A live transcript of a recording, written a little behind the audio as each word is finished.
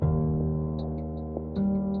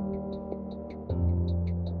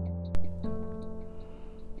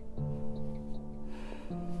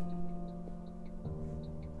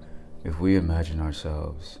we imagine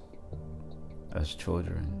ourselves as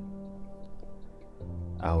children,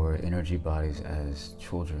 our energy bodies as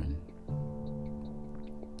children,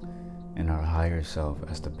 and our higher self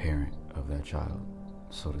as the parent of that child,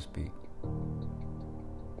 so to speak.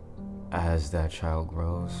 As that child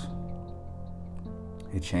grows,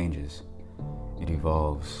 it changes, it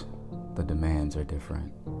evolves, the demands are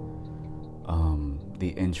different, the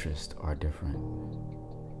interests are different,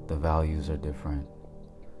 the values are different,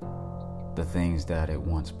 the things that it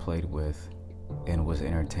once played with and was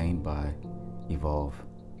entertained by evolve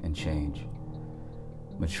and change.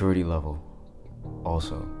 Maturity level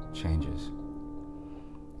also changes.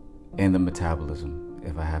 And the metabolism,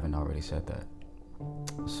 if I haven't already said that.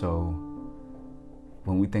 So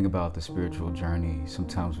when we think about the spiritual journey,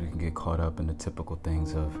 sometimes we can get caught up in the typical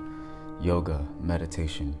things of yoga,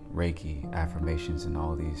 meditation, Reiki, affirmations, and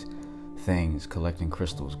all these things, collecting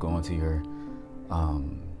crystals, going to your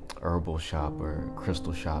herbal shop or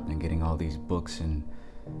crystal shop and getting all these books, and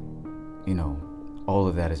all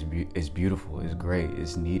of that is beautiful, is great,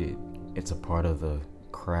 is needed, it's a part of the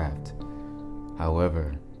craft.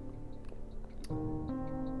 However,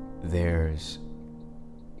 there's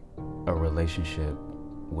a relationship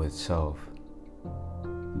with self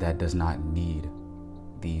that does not need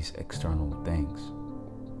these external things.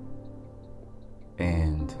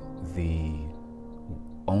 And the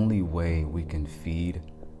only way we can feed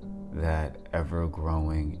that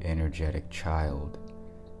ever-growing energetic child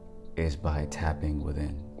is by tapping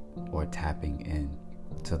within, or tapping in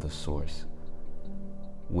to the source,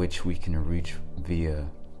 which we can reach via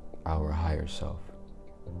our higher self.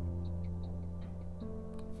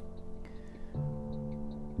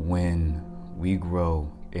 When we grow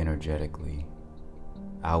energetically,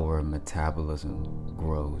 our metabolism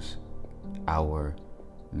grows, our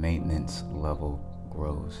maintenance level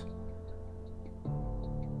grows.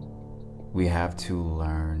 We have to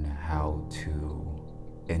learn how to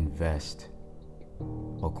invest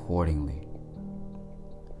accordingly.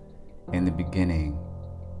 In the beginning,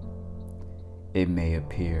 it may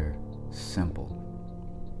appear simple.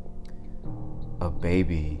 A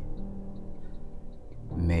baby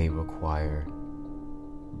may require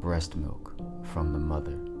breast milk from the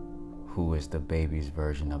mother, who is the baby's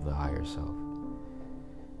version of the higher self.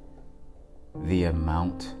 The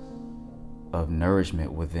amount of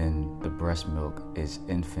nourishment within the breast milk is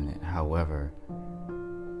infinite. However,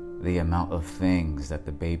 the amount of things that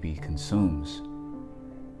the baby consumes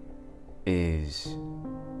is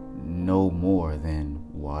no more than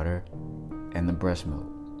water and the breast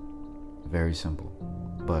milk. Very simple,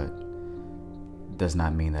 but does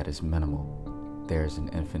not mean that it's minimal. There's an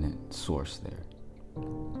infinite source there.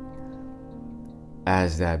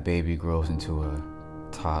 As that baby grows into a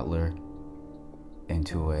toddler,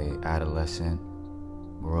 into a adolescent,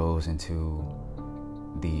 grows into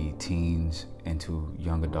the teens, into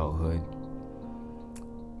young adulthood,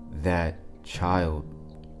 that child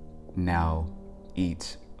now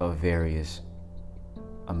eats of various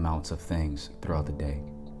amounts of things throughout the day.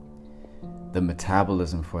 The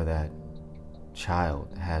metabolism for that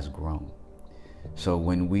child has grown. So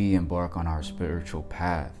when we embark on our spiritual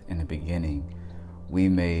path in the beginning, we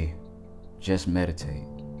may just meditate.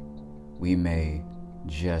 We may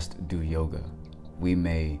just do yoga. We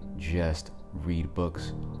may just read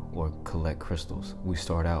books or collect crystals. We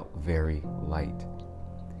start out very light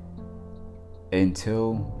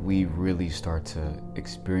until we really start to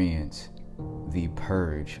experience the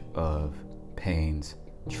purge of pains,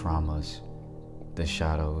 traumas, the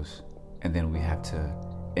shadows, and then we have to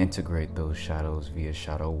integrate those shadows via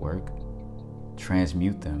shadow work,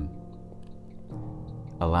 transmute them,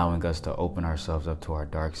 allowing us to open ourselves up to our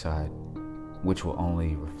dark side, which will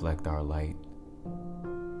only reflect our light.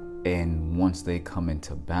 And once they come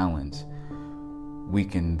into balance, we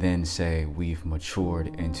can then say we've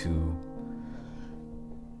matured into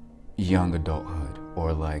young adulthood,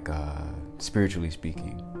 or spiritually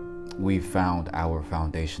speaking, we've found our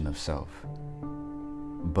foundation of self.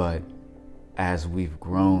 But as we've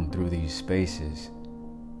grown through these spaces,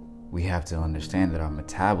 we have to understand that our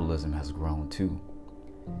metabolism has grown too.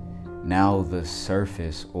 Now the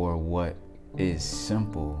surface, or what is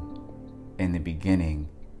simple in the beginning,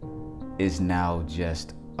 is now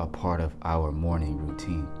just a part of our morning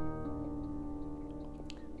routine.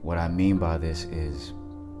 What I mean by this is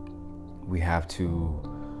we have to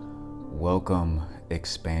welcome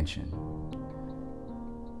expansion.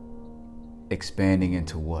 Expanding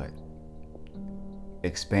into what?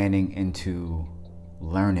 Expanding into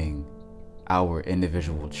learning our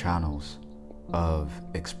individual channels of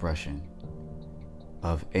expression,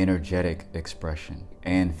 of energetic expression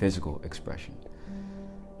and physical expression.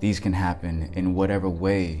 These can happen in whatever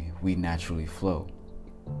way we naturally flow.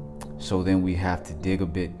 So then we have to dig a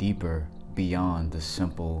bit deeper beyond the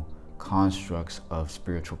simple constructs of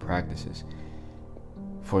spiritual practices.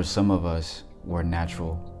 For some of us, we're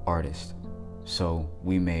natural artists, so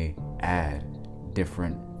we may add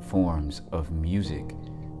different forms of music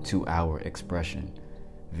to our expression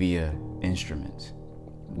via instruments,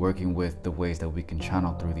 working with the ways that we can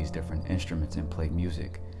channel through these different instruments and play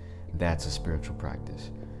music. That's a spiritual practice.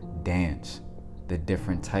 Dance, the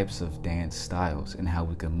different types of dance styles and how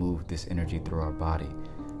we can move this energy through our body,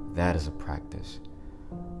 that is a practice.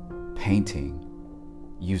 Painting,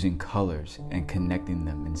 using colors and connecting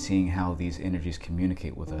them and seeing how these energies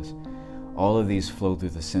communicate with us, all of these flow through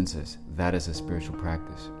the senses. That is a spiritual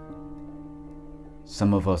practice.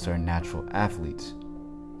 Some of us are natural athletes,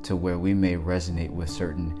 to where we may resonate with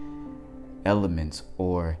certain elements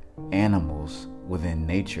or animals within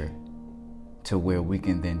nature, to where we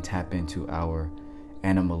can then tap into our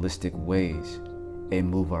animalistic ways and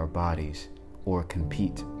move our bodies or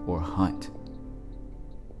compete or hunt.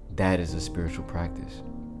 That is a spiritual practice.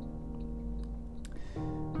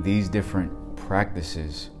 These different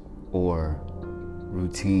practices or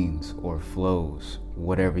routines or flows,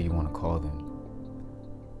 whatever you want to call them,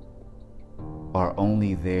 are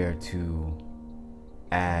only there to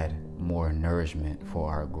add more nourishment for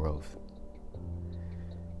our growth.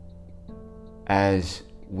 As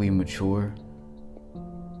we mature,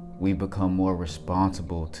 we become more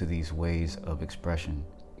responsible to these ways of expression.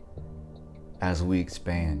 As we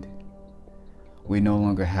expand, we no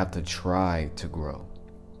longer have to try to grow.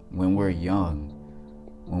 When we're young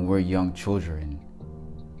children,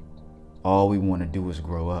 all we want to do is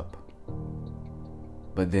grow up.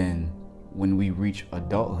 But then when we reach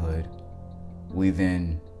adulthood, we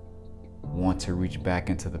then want to reach back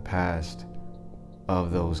into the past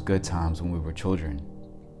of those good times when we were children.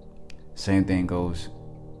 Same thing goes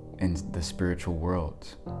in the spiritual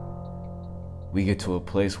world. We get to a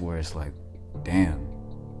place where it's like, damn,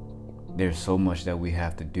 there's so much that we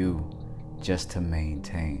have to do just to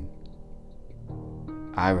maintain.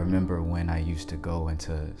 I remember when I used to go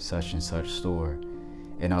into such and such store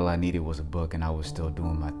and all I needed was a book and I was still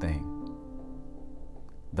doing my thing.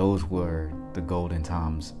 Those were the golden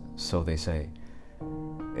times, so they say.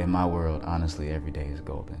 In my world, honestly, every day is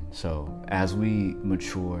golden. So as we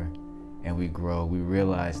mature and we grow, we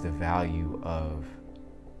realize the value of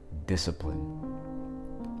discipline.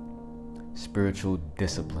 Spiritual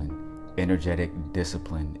discipline, energetic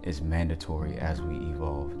discipline is mandatory as we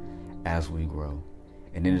evolve, as we grow.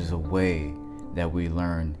 And it is a way that we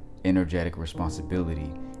learn energetic responsibility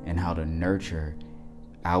and how to nurture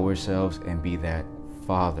ourselves and be that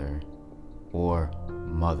father or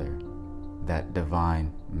mother, that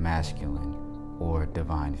divine masculine or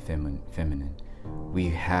divine feminine. We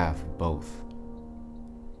have both.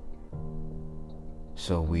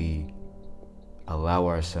 So we allow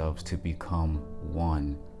ourselves to become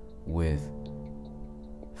one with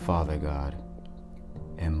Father God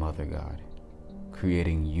and Mother God,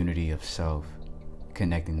 creating unity of self,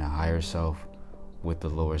 connecting the higher self with the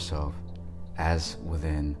lower self, as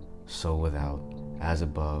within, so without, as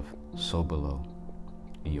above, so below.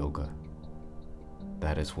 Yoga.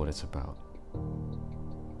 That is what it's about.